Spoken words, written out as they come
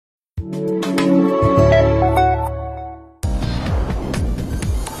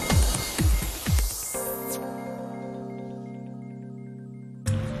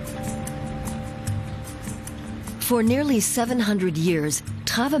For nearly 700 years,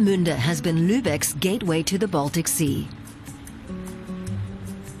 Travemünde has been Lübeck's gateway to the Baltic Sea.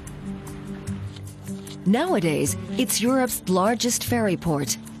 Nowadays, it's Europe's largest ferry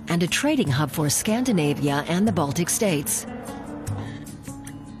port and a trading hub for Scandinavia and the Baltic states.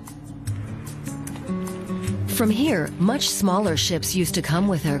 From here, much smaller ships used to come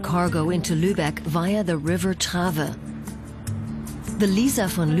with their cargo into Lubeck via the river Trave. The Lisa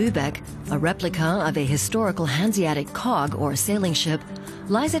von Lubeck, a replica of a historical Hanseatic cog or sailing ship,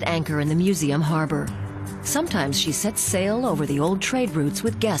 lies at anchor in the museum harbor. Sometimes she sets sail over the old trade routes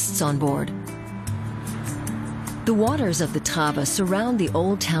with guests on board. The waters of the Trave surround the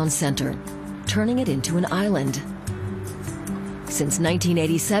old town center, turning it into an island. Since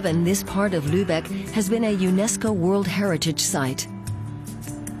 1987, this part of Lubeck has been a UNESCO World Heritage Site.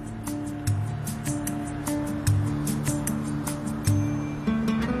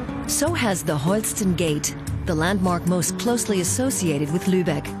 So has the Holsten Gate, the landmark most closely associated with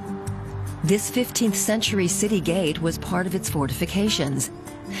Lubeck. This 15th century city gate was part of its fortifications.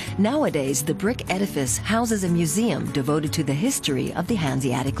 Nowadays, the brick edifice houses a museum devoted to the history of the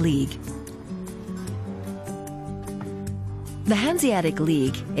Hanseatic League. The Hanseatic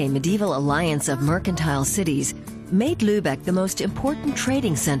League, a medieval alliance of mercantile cities, made Lubeck the most important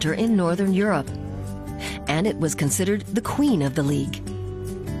trading center in Northern Europe. And it was considered the queen of the League.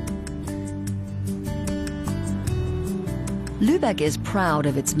 Lubeck is proud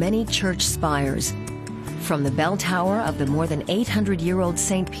of its many church spires. From the bell tower of the more than 800-year-old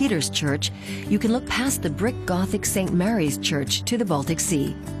St. Peter's Church, you can look past the brick Gothic St. Mary's Church to the Baltic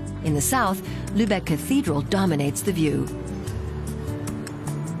Sea. In the south, Lubeck Cathedral dominates the view.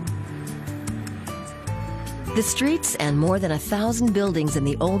 The streets and more than 1,000 buildings in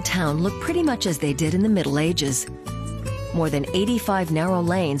the old town look pretty much as they did in the Middle Ages. More than 85 narrow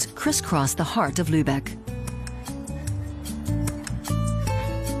lanes crisscross the heart of Lubeck.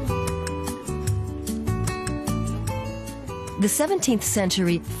 The 17th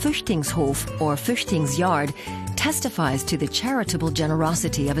century Flüchtlingshof, or Flüchtlingsyard, testifies to the charitable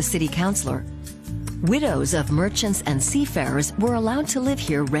generosity of a city councillor. Widows of merchants and seafarers were allowed to live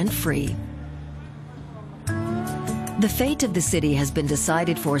here rent-free. The fate of the city has been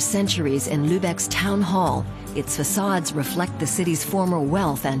decided for centuries in Lubeck's town hall. Its facades reflect the city's former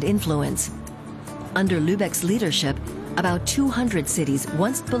wealth and influence. Under Lubeck's leadership, about 200 cities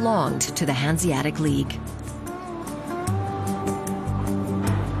once belonged to the Hanseatic League.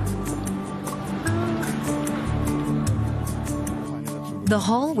 The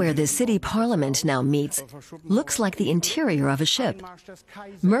hall where the city parliament now meets looks like the interior of a ship.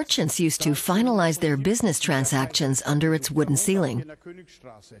 Merchants used to finalize their business transactions under its wooden ceiling.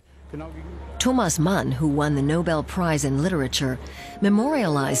 Thomas Mann, who won the Nobel Prize in Literature,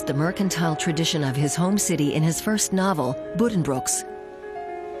 memorialized the mercantile tradition of his home city in his first novel, Buddenbrooks.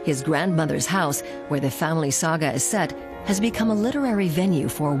 His grandmother's house, where the family saga is set, has become a literary venue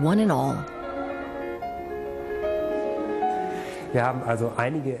for one and all.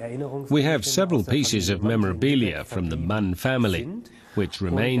 We have several pieces of memorabilia from the Mann family, which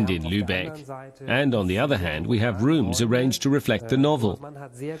remained in Lubeck, and on the other hand, we have rooms arranged to reflect the novel.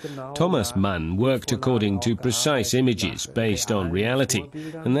 Thomas Mann worked according to precise images based on reality,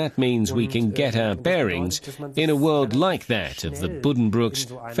 and that means we can get our bearings in a world like that of the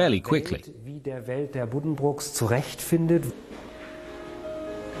Buddenbrooks fairly quickly.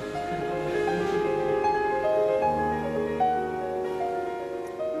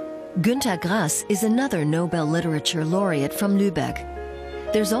 Günter Grass is another Nobel Literature laureate from Lubeck.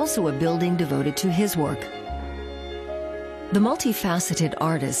 There's also a building devoted to his work. The multifaceted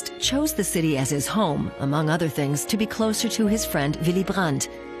artist chose the city as his home, among other things, to be closer to his friend Willy Brandt,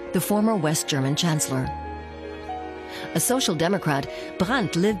 the former West German chancellor. A social democrat,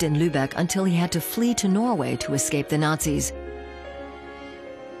 Brandt lived in Lubeck until he had to flee to Norway to escape the Nazis.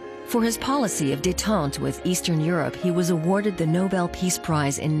 For his policy of détente with Eastern Europe, he was awarded the Nobel Peace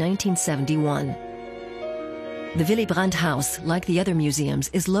Prize in 1971. The Willy Brandt House, like the other museums,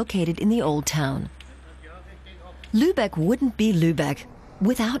 is located in the Old Town. Lubeck wouldn't be Lubeck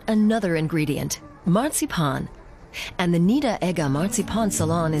without another ingredient, marzipan. And the Niederegger Marzipan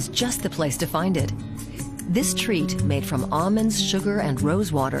Salon is just the place to find it. This treat, made from almonds, sugar, and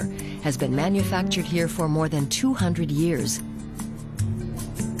rosewater, has been manufactured here for more than 200 years.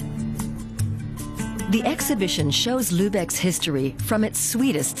 The exhibition shows Lubeck's history from its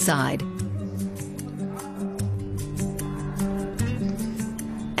sweetest side.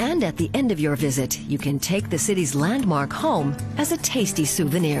 And at the end of your visit, you can take the city's landmark home as a tasty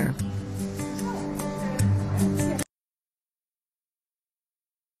souvenir.